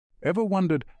Ever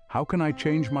wondered, how can I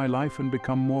change my life and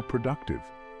become more productive?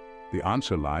 The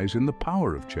answer lies in the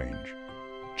power of change.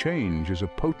 Change is a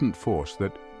potent force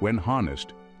that, when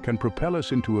harnessed, can propel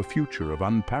us into a future of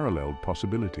unparalleled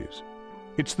possibilities.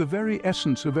 It's the very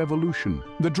essence of evolution,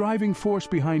 the driving force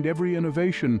behind every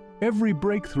innovation, every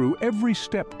breakthrough, every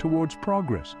step towards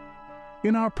progress.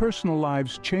 In our personal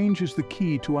lives, change is the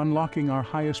key to unlocking our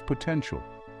highest potential.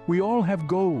 We all have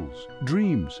goals,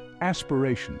 dreams,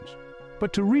 aspirations.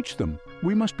 But to reach them,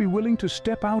 we must be willing to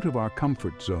step out of our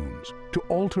comfort zones, to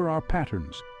alter our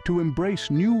patterns, to embrace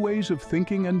new ways of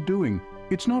thinking and doing.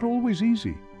 It's not always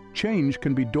easy. Change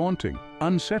can be daunting,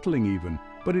 unsettling even,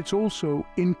 but it's also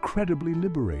incredibly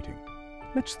liberating.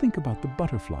 Let's think about the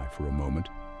butterfly for a moment.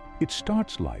 It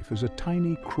starts life as a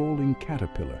tiny, crawling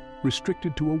caterpillar,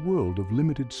 restricted to a world of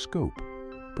limited scope.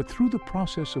 But through the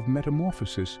process of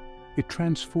metamorphosis, it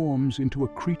transforms into a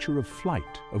creature of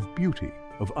flight, of beauty,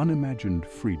 of unimagined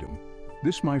freedom.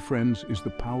 This, my friends, is the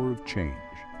power of change,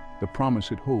 the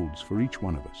promise it holds for each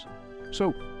one of us.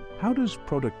 So, how does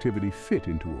productivity fit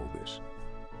into all this?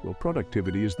 Well,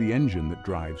 productivity is the engine that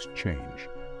drives change.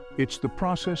 It's the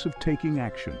process of taking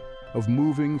action, of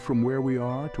moving from where we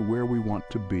are to where we want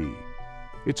to be.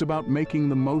 It's about making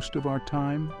the most of our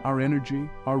time, our energy,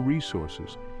 our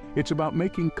resources. It's about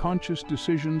making conscious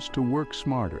decisions to work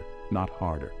smarter, not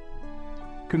harder.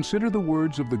 Consider the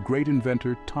words of the great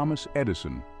inventor Thomas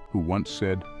Edison, who once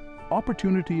said,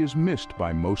 "Opportunity is missed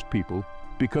by most people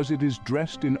because it is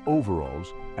dressed in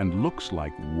overalls and looks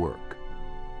like work."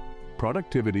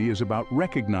 Productivity is about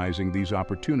recognizing these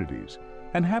opportunities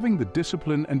and having the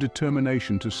discipline and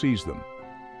determination to seize them.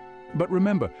 But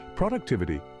remember,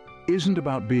 productivity isn't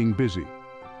about being busy.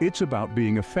 It's about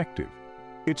being effective.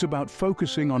 It's about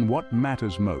focusing on what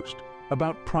matters most,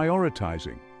 about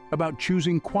prioritizing, about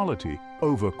choosing quality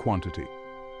over quantity.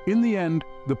 In the end,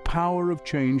 the power of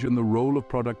change and the role of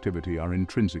productivity are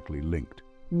intrinsically linked.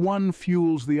 One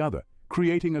fuels the other,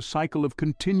 creating a cycle of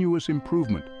continuous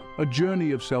improvement, a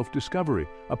journey of self-discovery,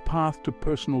 a path to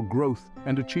personal growth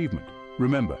and achievement.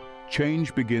 Remember,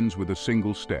 change begins with a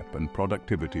single step and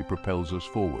productivity propels us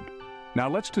forward. Now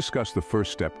let's discuss the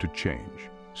first step to change,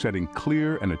 setting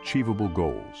clear and achievable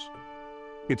goals.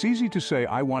 It's easy to say,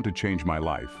 "I want to change my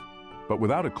life," but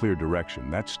without a clear direction,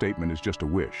 that statement is just a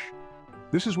wish.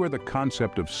 This is where the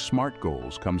concept of SMART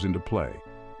goals comes into play.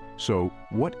 So,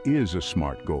 what is a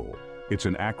SMART goal? It's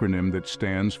an acronym that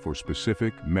stands for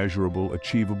specific, measurable,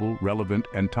 achievable, relevant,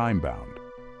 and time-bound.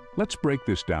 Let's break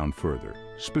this down further.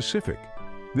 Specific.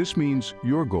 This means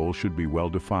your goal should be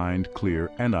well-defined, clear,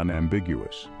 and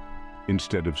unambiguous.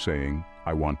 Instead of saying,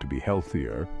 "I want to be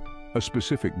healthier," a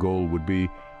specific goal would be,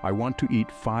 "I want to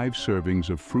eat 5 servings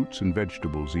of fruits and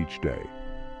vegetables each day."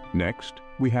 Next,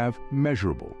 we have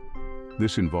measurable.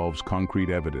 This involves concrete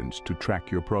evidence to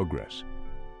track your progress.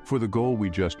 For the goal we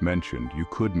just mentioned, you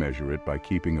could measure it by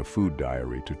keeping a food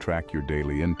diary to track your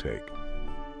daily intake.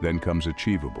 Then comes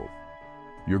achievable.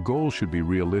 Your goal should be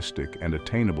realistic and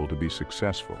attainable to be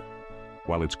successful.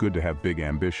 While it's good to have big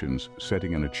ambitions,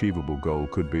 setting an achievable goal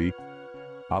could be,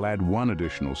 "I'll add 1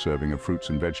 additional serving of fruits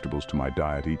and vegetables to my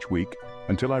diet each week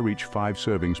until I reach 5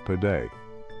 servings per day."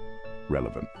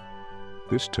 Relevant.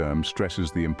 This term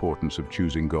stresses the importance of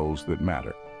choosing goals that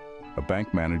matter. A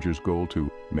bank manager's goal to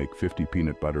make 50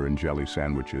 peanut butter and jelly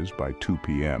sandwiches by 2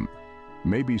 p.m.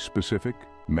 may be specific,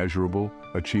 measurable,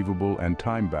 achievable, and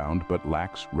time-bound, but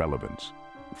lacks relevance.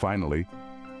 Finally,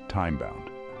 time-bound.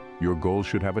 Your goal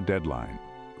should have a deadline.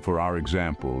 For our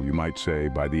example, you might say,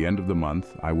 "By the end of the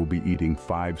month, I will be eating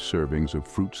 5 servings of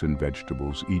fruits and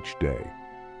vegetables each day."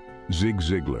 Zig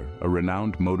Ziglar, a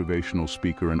renowned motivational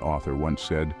speaker and author, once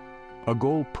said, "A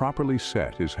goal properly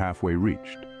set is halfway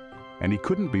reached." And he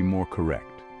couldn't be more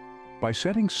correct. By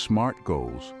setting SMART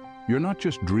goals, you're not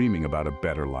just dreaming about a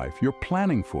better life, you're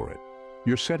planning for it.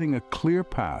 You're setting a clear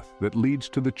path that leads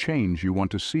to the change you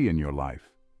want to see in your life.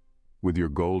 With your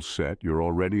goals set, you're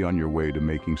already on your way to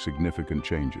making significant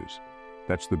changes.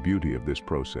 That's the beauty of this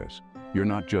process. You're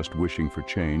not just wishing for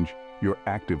change, you're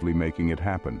actively making it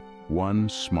happen, one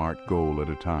SMART goal at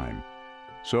a time.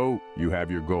 So, you have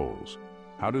your goals.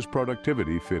 How does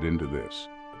productivity fit into this?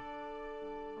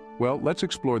 Well, let's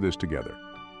explore this together.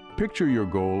 Picture your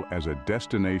goal as a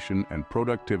destination and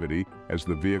productivity as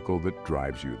the vehicle that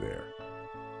drives you there.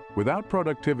 Without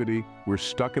productivity, we're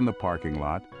stuck in the parking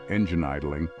lot, engine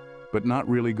idling, but not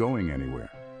really going anywhere.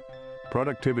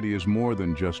 Productivity is more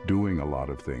than just doing a lot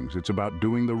of things. It's about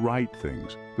doing the right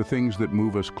things, the things that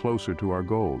move us closer to our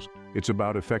goals. It's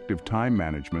about effective time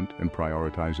management and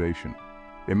prioritization.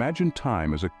 Imagine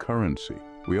time as a currency.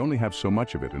 We only have so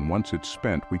much of it, and once it's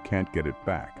spent, we can't get it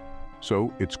back.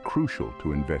 So it's crucial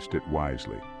to invest it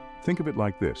wisely. Think of it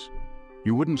like this.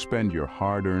 You wouldn't spend your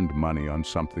hard-earned money on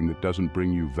something that doesn't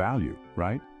bring you value,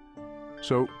 right?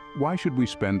 So why should we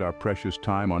spend our precious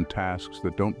time on tasks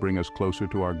that don't bring us closer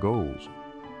to our goals?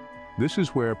 This is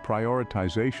where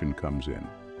prioritization comes in.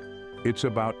 It's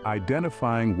about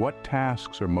identifying what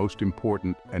tasks are most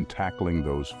important and tackling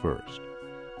those first.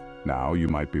 Now, you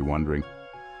might be wondering,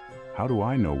 how do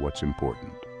I know what's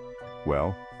important?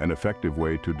 Well, an effective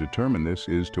way to determine this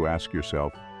is to ask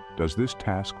yourself, does this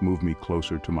task move me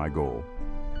closer to my goal?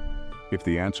 If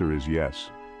the answer is yes,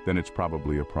 then it's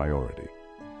probably a priority.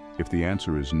 If the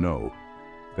answer is no,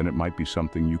 then it might be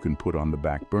something you can put on the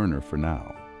back burner for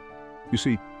now. You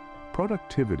see,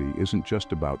 productivity isn't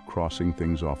just about crossing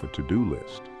things off a to-do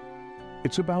list.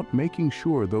 It's about making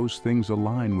sure those things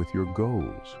align with your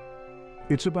goals.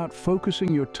 It's about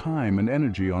focusing your time and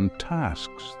energy on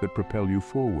tasks that propel you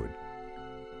forward.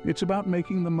 It's about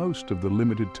making the most of the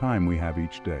limited time we have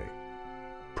each day.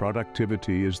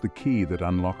 Productivity is the key that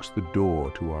unlocks the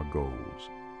door to our goals.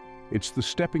 It's the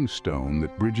stepping stone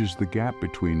that bridges the gap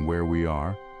between where we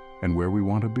are and where we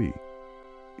want to be.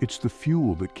 It's the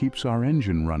fuel that keeps our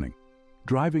engine running,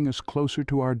 driving us closer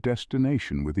to our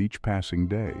destination with each passing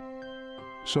day.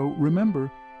 So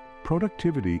remember,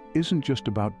 productivity isn't just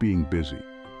about being busy.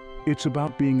 It's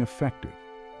about being effective.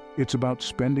 It's about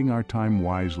spending our time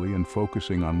wisely and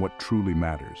focusing on what truly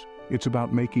matters. It's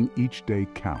about making each day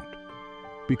count.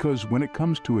 Because when it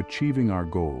comes to achieving our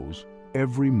goals,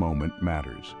 every moment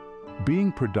matters.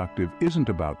 Being productive isn't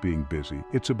about being busy,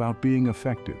 it's about being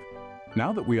effective.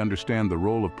 Now that we understand the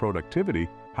role of productivity,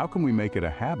 how can we make it a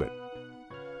habit?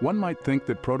 One might think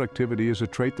that productivity is a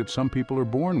trait that some people are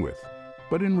born with,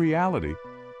 but in reality,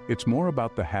 it's more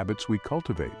about the habits we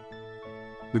cultivate.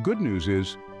 The good news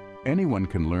is, anyone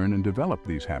can learn and develop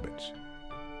these habits.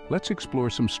 Let's explore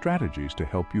some strategies to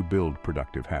help you build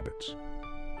productive habits.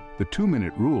 The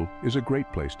 2-minute rule is a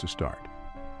great place to start.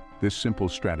 This simple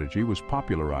strategy was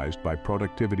popularized by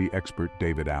productivity expert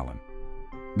David Allen.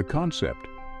 The concept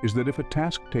is that if a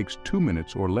task takes 2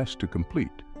 minutes or less to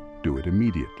complete, do it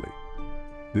immediately.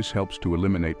 This helps to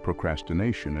eliminate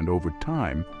procrastination and over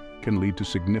time can lead to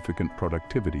significant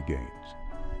productivity gains.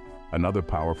 Another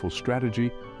powerful strategy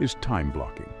is time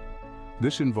blocking.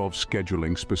 This involves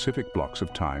scheduling specific blocks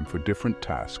of time for different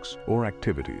tasks or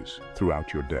activities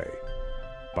throughout your day.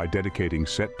 By dedicating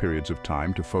set periods of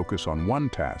time to focus on one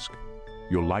task,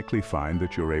 you'll likely find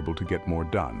that you're able to get more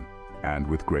done, and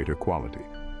with greater quality.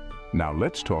 Now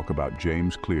let's talk about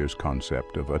James Clear's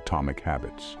concept of atomic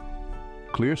habits.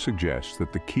 Clear suggests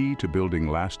that the key to building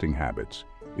lasting habits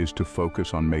is to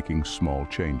focus on making small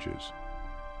changes.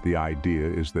 The idea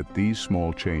is that these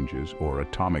small changes, or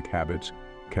atomic habits,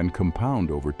 can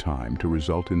compound over time to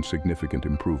result in significant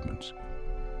improvements.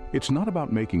 It's not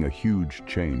about making a huge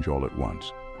change all at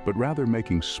once, but rather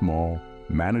making small,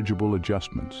 manageable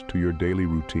adjustments to your daily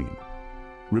routine.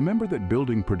 Remember that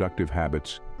building productive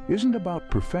habits isn't about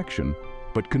perfection,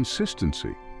 but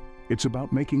consistency. It's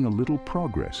about making a little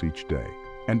progress each day.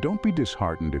 And don't be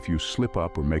disheartened if you slip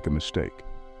up or make a mistake.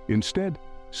 Instead,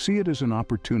 see it as an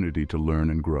opportunity to learn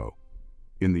and grow.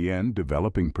 In the end,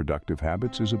 developing productive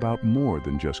habits is about more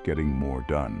than just getting more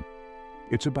done.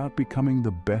 It's about becoming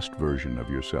the best version of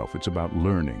yourself. It's about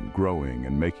learning, growing,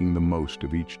 and making the most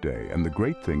of each day. And the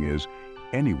great thing is,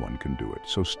 anyone can do it.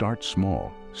 So start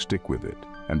small, stick with it,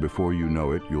 and before you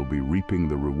know it, you'll be reaping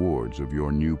the rewards of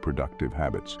your new productive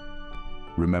habits.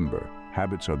 Remember,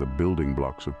 habits are the building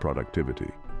blocks of productivity.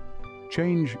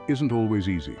 Change isn't always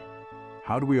easy.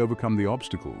 How do we overcome the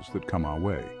obstacles that come our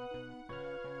way?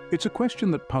 It's a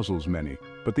question that puzzles many,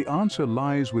 but the answer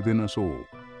lies within us all.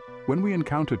 When we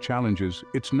encounter challenges,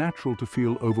 it's natural to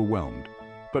feel overwhelmed,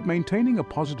 but maintaining a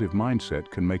positive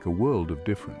mindset can make a world of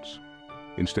difference.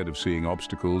 Instead of seeing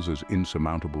obstacles as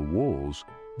insurmountable walls,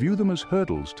 view them as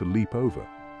hurdles to leap over.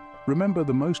 Remember,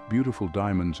 the most beautiful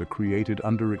diamonds are created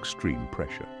under extreme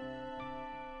pressure.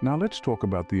 Now let's talk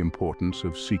about the importance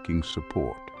of seeking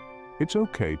support. It's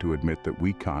okay to admit that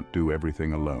we can't do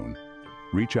everything alone.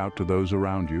 Reach out to those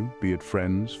around you, be it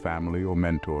friends, family, or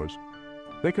mentors.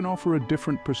 They can offer a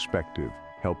different perspective,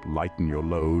 help lighten your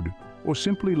load, or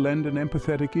simply lend an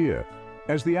empathetic ear.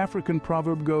 As the African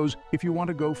proverb goes, if you want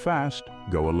to go fast,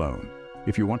 go alone.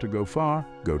 If you want to go far,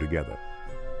 go together.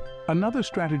 Another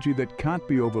strategy that can't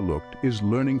be overlooked is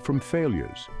learning from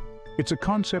failures. It's a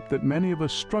concept that many of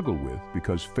us struggle with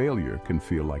because failure can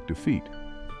feel like defeat.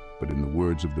 But in the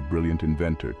words of the brilliant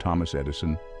inventor Thomas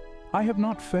Edison, "I have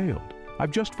not failed.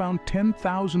 I've just found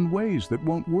 10,000 ways that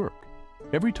won't work."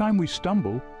 Every time we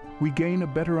stumble, we gain a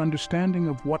better understanding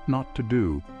of what not to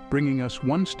do, bringing us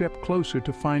one step closer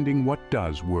to finding what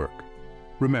does work.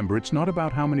 Remember, it's not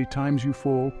about how many times you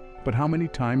fall, but how many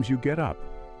times you get up.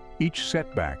 Each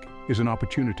setback is an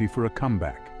opportunity for a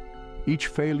comeback. Each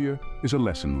failure is a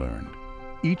lesson learned.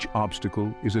 Each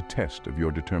obstacle is a test of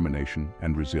your determination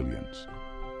and resilience.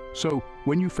 So,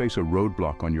 when you face a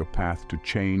roadblock on your path to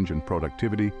change and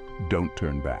productivity, don't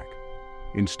turn back.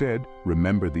 Instead,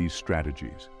 remember these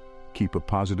strategies. Keep a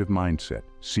positive mindset,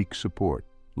 seek support,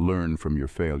 learn from your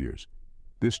failures.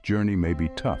 This journey may be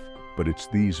tough, but it's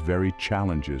these very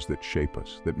challenges that shape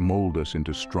us, that mold us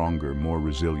into stronger, more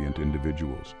resilient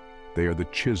individuals. They are the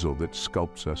chisel that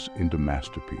sculpts us into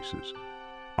masterpieces.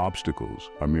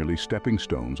 Obstacles are merely stepping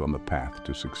stones on the path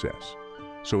to success.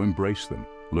 So embrace them,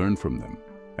 learn from them,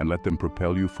 and let them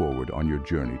propel you forward on your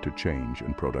journey to change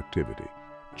and productivity.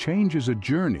 Change is a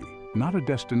journey, not a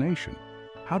destination.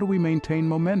 How do we maintain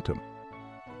momentum?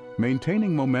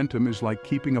 Maintaining momentum is like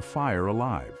keeping a fire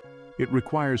alive. It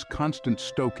requires constant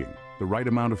stoking, the right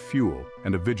amount of fuel,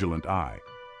 and a vigilant eye.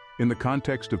 In the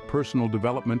context of personal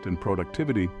development and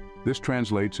productivity, this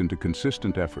translates into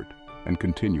consistent effort and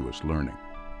continuous learning.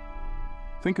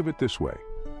 Think of it this way.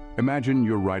 Imagine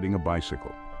you're riding a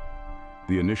bicycle.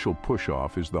 The initial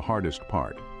push-off is the hardest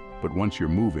part, but once you're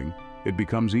moving, it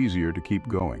becomes easier to keep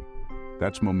going.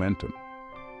 That's momentum.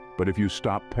 But if you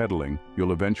stop pedaling,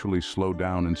 you'll eventually slow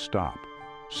down and stop.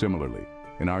 Similarly,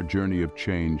 in our journey of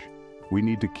change, we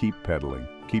need to keep pedaling,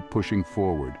 keep pushing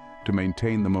forward to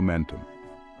maintain the momentum.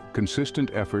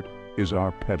 Consistent effort is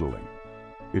our pedaling.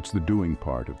 It's the doing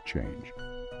part of change.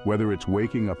 Whether it's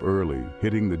waking up early,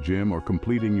 hitting the gym, or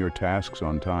completing your tasks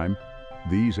on time,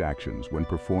 these actions, when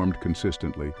performed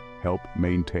consistently, help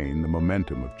maintain the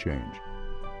momentum of change.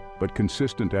 But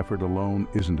consistent effort alone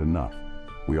isn't enough.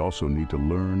 We also need to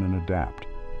learn and adapt.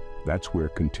 That's where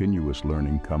continuous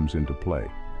learning comes into play.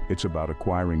 It's about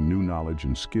acquiring new knowledge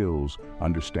and skills,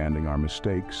 understanding our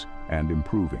mistakes, and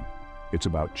improving. It's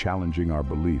about challenging our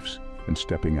beliefs and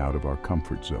stepping out of our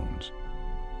comfort zones.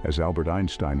 As Albert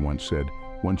Einstein once said,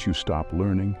 once you stop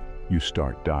learning, you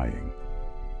start dying.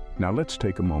 Now let's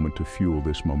take a moment to fuel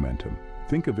this momentum.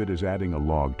 Think of it as adding a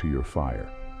log to your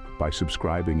fire. By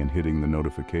subscribing and hitting the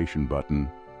notification button,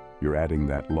 you're adding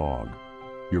that log.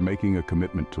 You're making a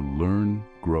commitment to learn,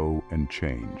 grow, and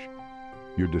change.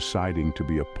 You're deciding to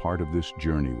be a part of this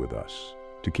journey with us,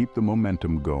 to keep the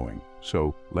momentum going.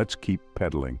 So let's keep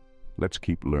pedaling, let's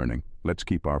keep learning, let's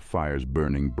keep our fires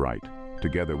burning bright.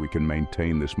 Together we can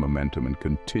maintain this momentum and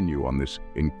continue on this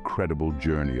incredible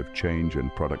journey of change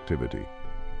and productivity.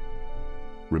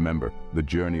 Remember, the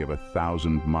journey of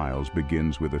 1,000 miles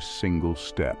begins with a single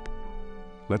step.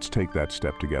 Let's take that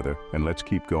step together and let's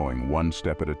keep going one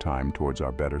step at a time towards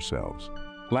our better selves.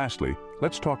 Lastly,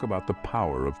 let's talk about the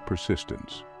power of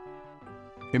persistence.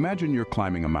 Imagine you're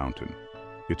climbing a mountain.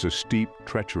 It's a steep,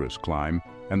 treacherous climb,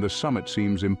 and the summit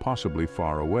seems impossibly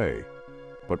far away.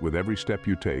 But with every step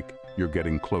you take, you're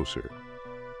getting closer.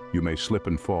 You may slip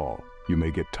and fall, you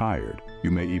may get tired,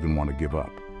 you may even want to give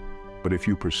up. But if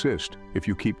you persist, if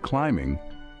you keep climbing,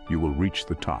 you will reach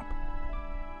the top.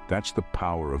 That's the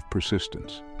power of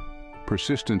persistence.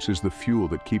 Persistence is the fuel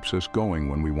that keeps us going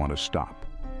when we want to stop.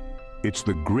 It's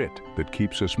the grit that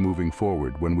keeps us moving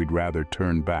forward when we'd rather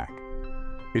turn back.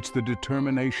 It's the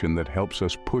determination that helps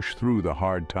us push through the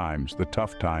hard times, the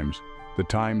tough times, the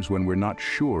times when we're not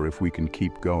sure if we can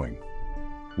keep going.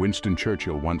 Winston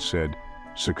Churchill once said,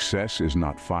 "Success is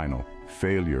not final,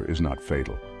 failure is not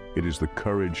fatal. It is the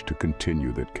courage to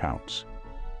continue that counts."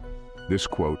 This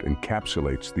quote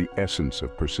encapsulates the essence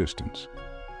of persistence.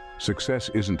 Success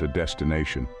isn't a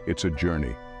destination, it's a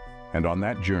journey. And on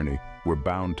that journey, we're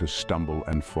bound to stumble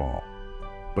and fall.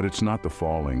 But it's not the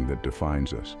falling that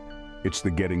defines us. It's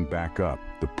the getting back up,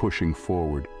 the pushing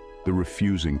forward, the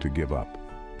refusing to give up.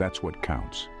 That's what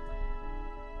counts.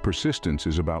 Persistence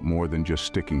is about more than just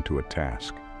sticking to a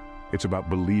task. It's about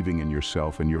believing in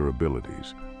yourself and your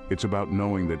abilities. It's about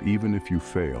knowing that even if you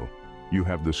fail, you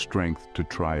have the strength to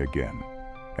try again,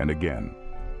 and again,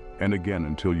 and again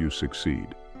until you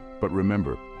succeed. But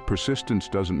remember, persistence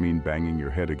doesn't mean banging your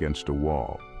head against a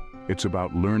wall. It's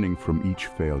about learning from each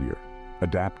failure,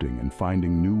 adapting and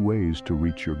finding new ways to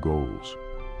reach your goals.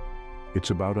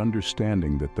 It's about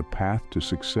understanding that the path to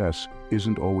success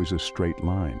isn't always a straight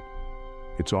line.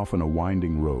 It's often a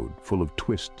winding road full of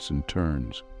twists and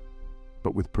turns.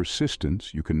 But with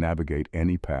persistence, you can navigate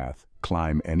any path,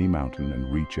 climb any mountain,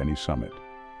 and reach any summit.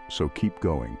 So keep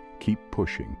going, keep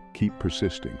pushing, keep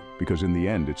persisting, because in the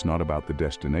end, it's not about the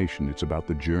destination, it's about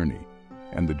the journey.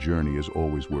 And the journey is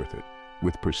always worth it.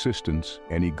 With persistence,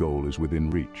 any goal is within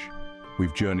reach.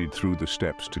 We've journeyed through the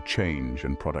steps to change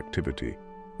and productivity.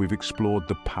 We've explored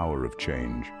the power of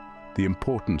change, the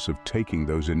importance of taking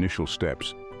those initial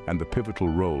steps, and the pivotal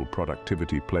role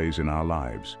productivity plays in our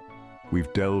lives.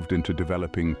 We've delved into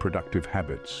developing productive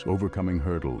habits, overcoming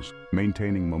hurdles,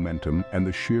 maintaining momentum, and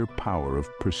the sheer power of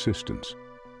persistence.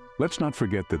 Let's not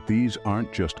forget that these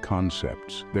aren't just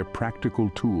concepts, they're practical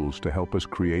tools to help us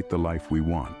create the life we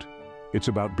want. It's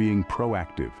about being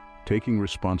proactive, taking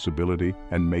responsibility,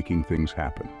 and making things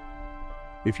happen.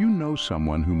 If you know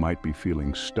someone who might be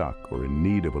feeling stuck or in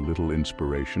need of a little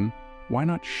inspiration, why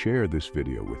not share this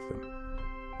video with them?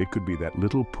 It could be that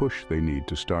little push they need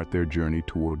to start their journey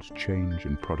towards change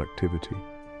and productivity.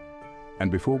 And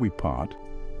before we part,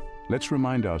 let's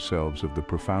remind ourselves of the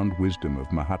profound wisdom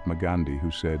of Mahatma Gandhi,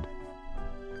 who said,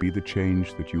 "Be the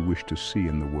change that you wish to see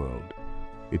in the world.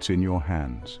 It's in your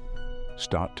hands.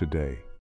 Start today."